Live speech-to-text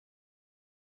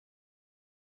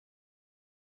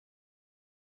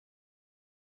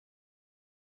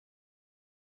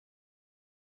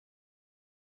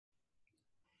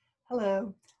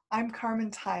Hello, I'm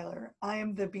Carmen Tyler. I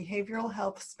am the Behavioral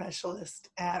Health Specialist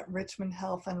at Richmond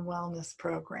Health and Wellness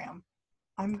Program.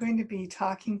 I'm going to be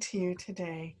talking to you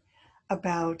today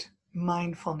about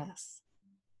mindfulness.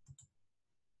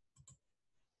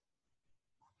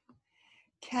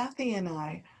 Kathy and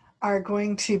I are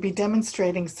going to be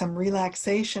demonstrating some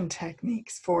relaxation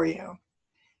techniques for you.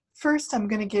 First, I'm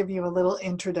going to give you a little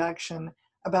introduction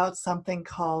about something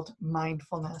called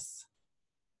mindfulness.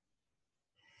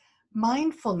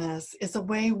 Mindfulness is a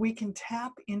way we can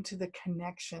tap into the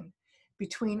connection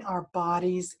between our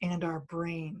bodies and our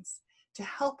brains to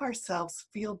help ourselves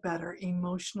feel better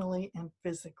emotionally and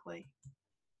physically.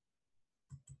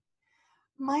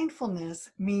 Mindfulness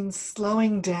means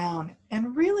slowing down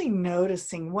and really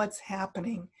noticing what's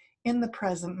happening in the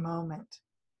present moment,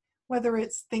 whether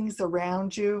it's things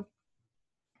around you,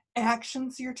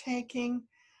 actions you're taking,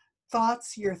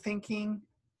 thoughts you're thinking,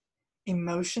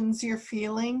 emotions you're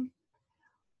feeling,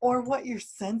 or what your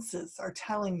senses are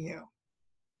telling you.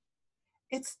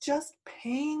 It's just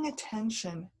paying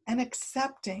attention and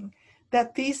accepting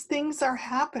that these things are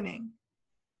happening,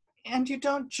 and you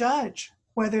don't judge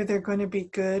whether they're going to be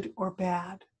good or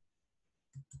bad.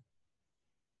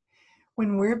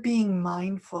 When we're being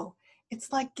mindful,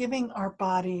 it's like giving our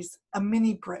bodies a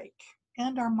mini break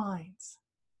and our minds.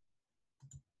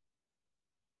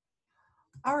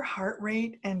 Our heart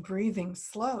rate and breathing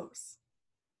slows.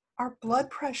 Our blood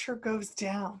pressure goes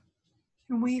down,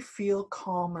 and we feel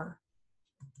calmer.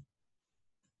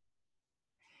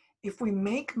 If we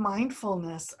make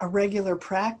mindfulness a regular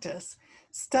practice,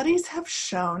 studies have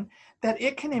shown that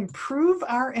it can improve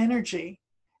our energy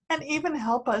and even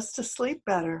help us to sleep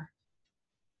better.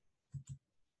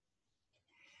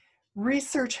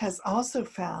 Research has also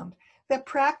found that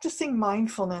practicing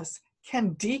mindfulness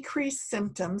can decrease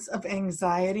symptoms of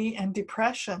anxiety and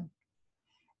depression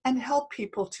and help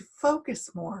people to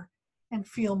focus more and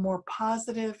feel more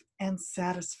positive and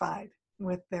satisfied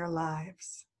with their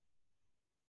lives.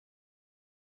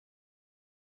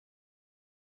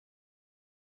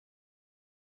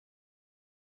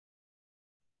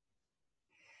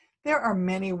 There are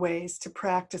many ways to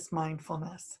practice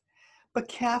mindfulness, but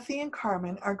Kathy and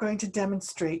Carmen are going to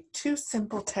demonstrate two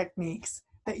simple techniques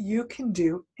that you can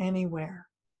do anywhere.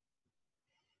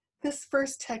 This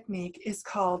first technique is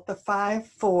called the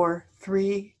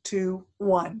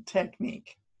 5-4-3-2-1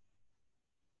 technique.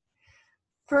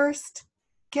 First,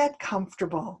 get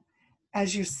comfortable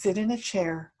as you sit in a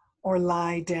chair or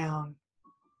lie down.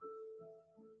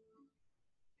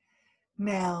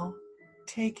 Now,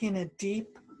 take in a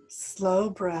deep,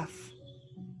 slow breath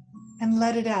and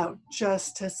let it out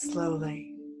just as slowly.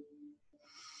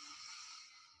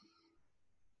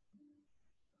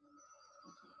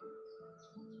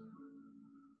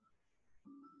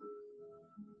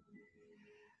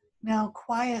 Now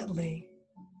quietly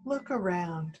look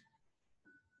around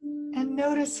and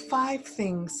notice 5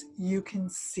 things you can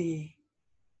see.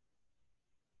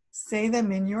 Say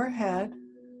them in your head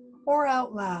or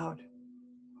out loud.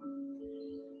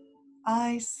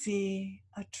 I see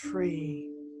a tree.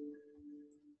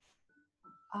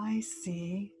 I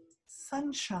see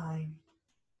sunshine.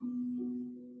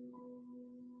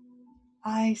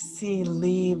 I see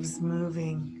leaves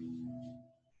moving.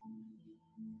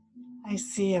 I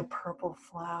see a purple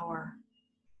flower.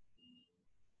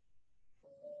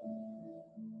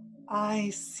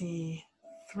 I see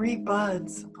 3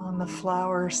 buds on the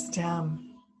flower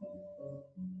stem.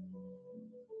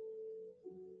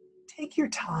 Take your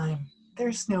time,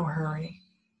 there's no hurry.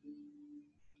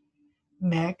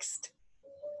 Next,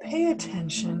 pay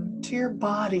attention to your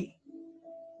body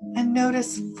and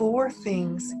notice 4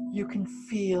 things you can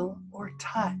feel or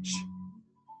touch.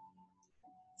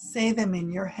 Say them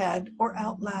in your head or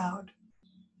out loud.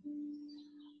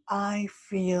 I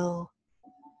feel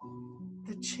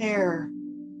the chair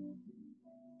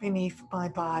beneath my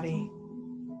body.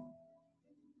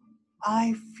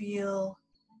 I feel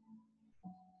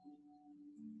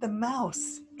the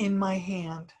mouse in my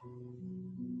hand.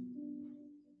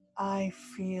 I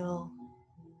feel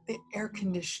the air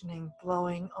conditioning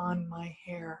blowing on my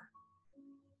hair.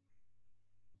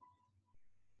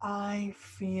 I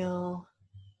feel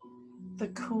the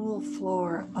cool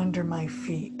floor under my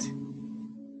feet.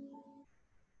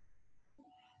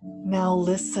 Now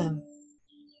listen.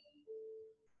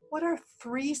 What are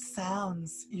 3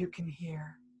 sounds you can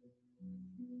hear?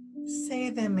 Say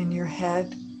them in your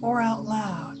head or out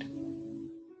loud.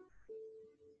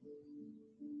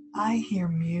 I hear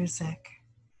music.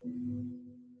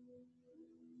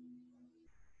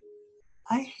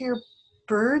 I hear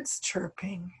birds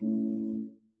chirping.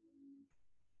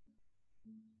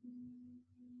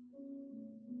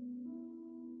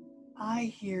 I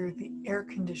hear the air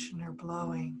conditioner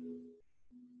blowing.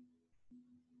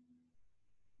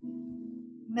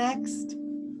 Next,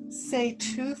 say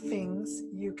 2 things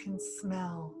you can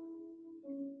smell.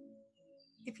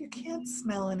 If you can't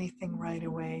smell anything right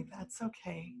away, that's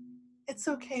okay. It's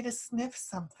okay to sniff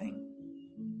something.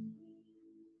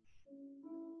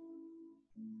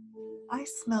 I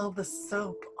smell the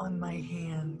soap on my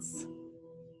hands.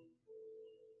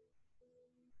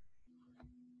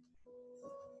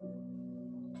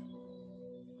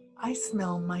 I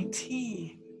smell my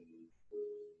tea.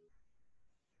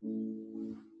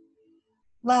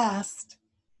 Last,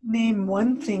 name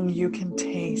 1 thing you can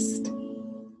taste.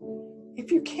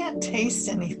 If you can't taste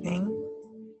anything,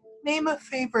 name a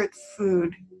favorite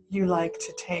food you like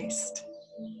to taste.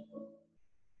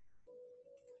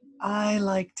 I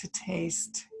like to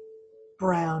taste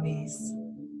brownies.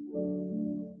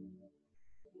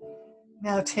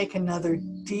 Now take another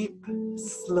deep,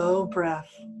 slow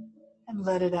breath and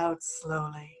let it out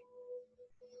slowly.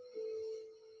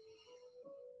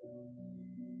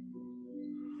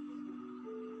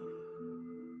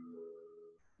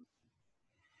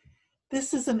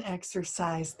 This is an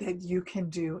exercise that you can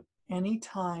do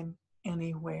anytime,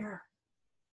 anywhere.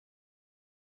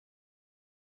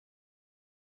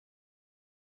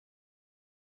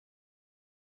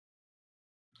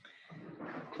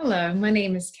 Hello, my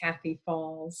name is Kathy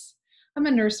Falls. I'm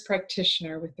a nurse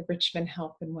practitioner with the Richmond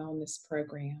Health and Wellness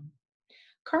Program.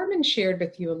 Carmen shared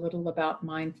with you a little about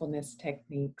mindfulness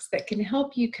techniques that can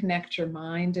help you connect your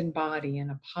mind and body in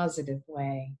a positive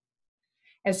way.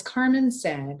 As Carmen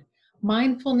said,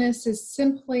 mindfulness is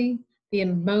simply the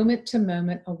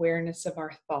moment-to-moment awareness of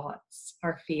our thoughts,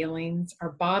 our feelings,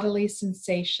 our bodily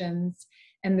sensations,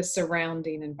 and the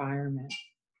surrounding environment.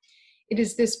 It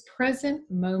is this present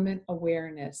moment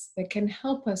awareness that can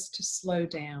help us to slow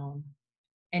down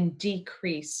and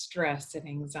decrease stress and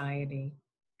anxiety.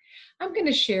 I'm going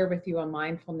to share with you a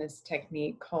mindfulness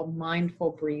technique called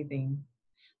mindful breathing.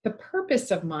 The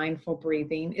purpose of mindful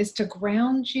breathing is to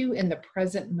ground you in the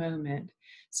present moment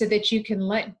so that you can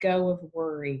let go of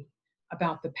worry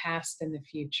about the past and the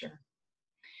future.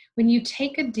 When you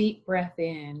take a deep breath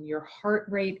in, your heart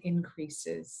rate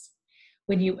increases.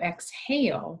 When you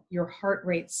exhale, your heart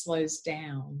rate slows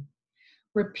down.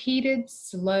 Repeated,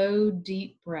 slow,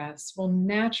 deep breaths will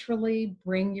naturally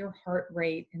bring your heart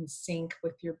rate in sync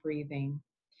with your breathing.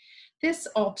 This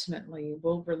ultimately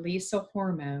will release a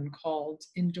hormone called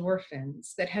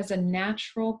endorphins that has a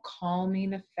natural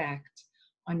calming effect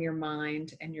on your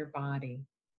mind and your body.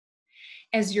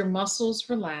 As your muscles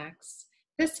relax,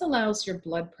 this allows your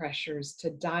blood pressures to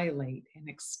dilate and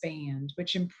expand,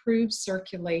 which improves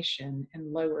circulation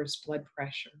and lowers blood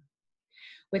pressure.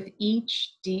 With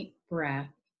each deep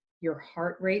breath, your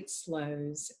heart rate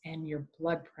slows and your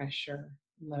blood pressure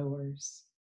lowers.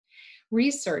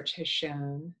 Research has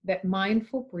shown that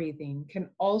mindful breathing can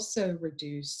also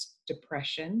reduce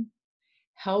depression,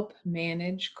 help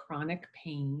manage chronic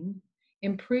pain,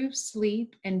 improve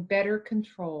sleep, and better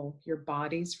control your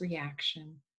body's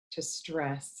reaction to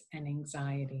stress and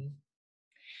anxiety.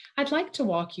 I'd like to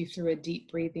walk you through a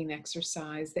deep breathing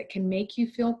exercise that can make you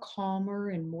feel calmer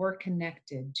and more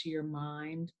connected to your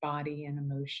mind, body, and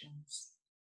emotions.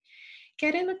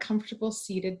 Get in a comfortable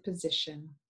seated position.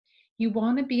 You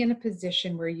want to be in a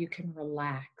position where you can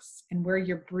relax and where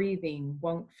your breathing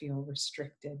won't feel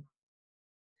restricted.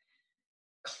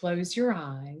 Close your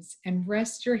eyes and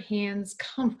rest your hands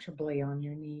comfortably on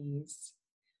your knees.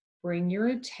 Bring your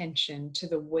attention to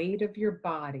the weight of your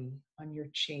body on your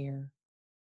chair.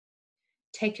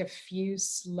 Take a few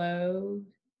slow,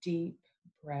 deep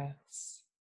breaths.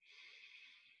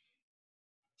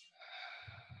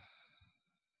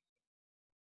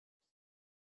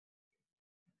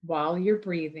 While you're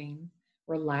breathing,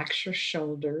 relax your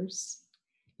shoulders,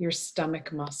 your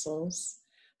stomach muscles,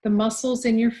 the muscles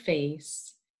in your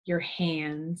face, your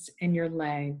hands, and your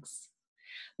legs.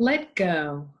 Let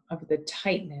go of the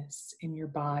tightness in your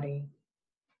body.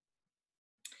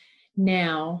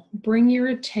 Now, bring your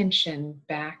attention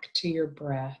back to your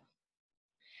breath.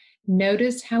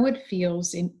 Notice how it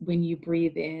feels when you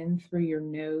breathe in through your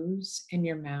nose and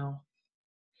your mouth.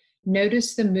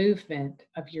 Notice the movement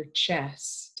of your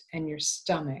chest and your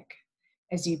stomach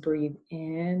as you breathe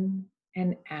in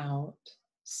and out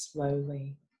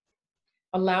slowly.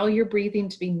 Allow your breathing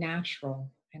to be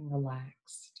natural and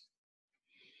relaxed.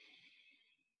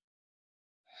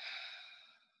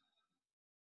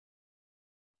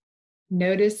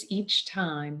 Notice each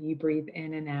time you breathe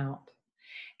in and out.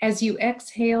 As you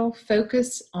exhale,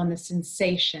 focus on the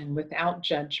sensation without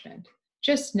judgment.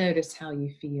 Just notice how you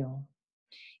feel.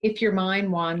 If your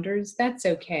mind wanders, that's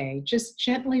okay. Just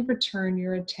gently return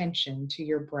your attention to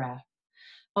your breath.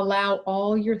 Allow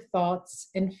all your thoughts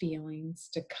and feelings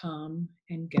to come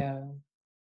and go.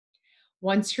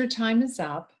 Once your time is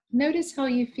up, notice how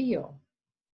you feel.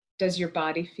 Does your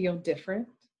body feel different?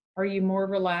 Are you more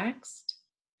relaxed?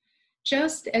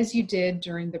 Just as you did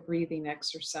during the breathing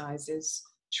exercises,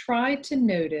 try to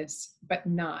notice but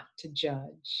not to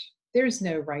judge. There's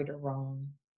no right or wrong.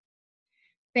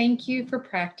 Thank you for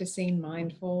practicing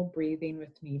mindful breathing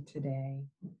with me today.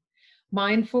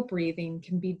 Mindful breathing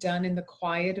can be done in the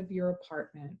quiet of your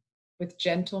apartment with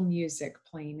gentle music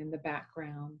playing in the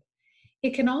background.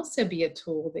 It can also be a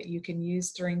tool that you can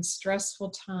use during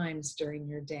stressful times during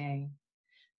your day.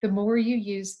 The more you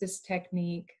use this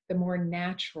technique, the more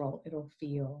natural it'll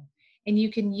feel, and you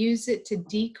can use it to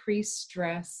decrease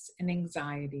stress and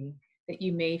anxiety that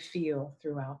you may feel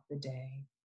throughout the day.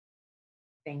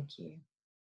 Thank you.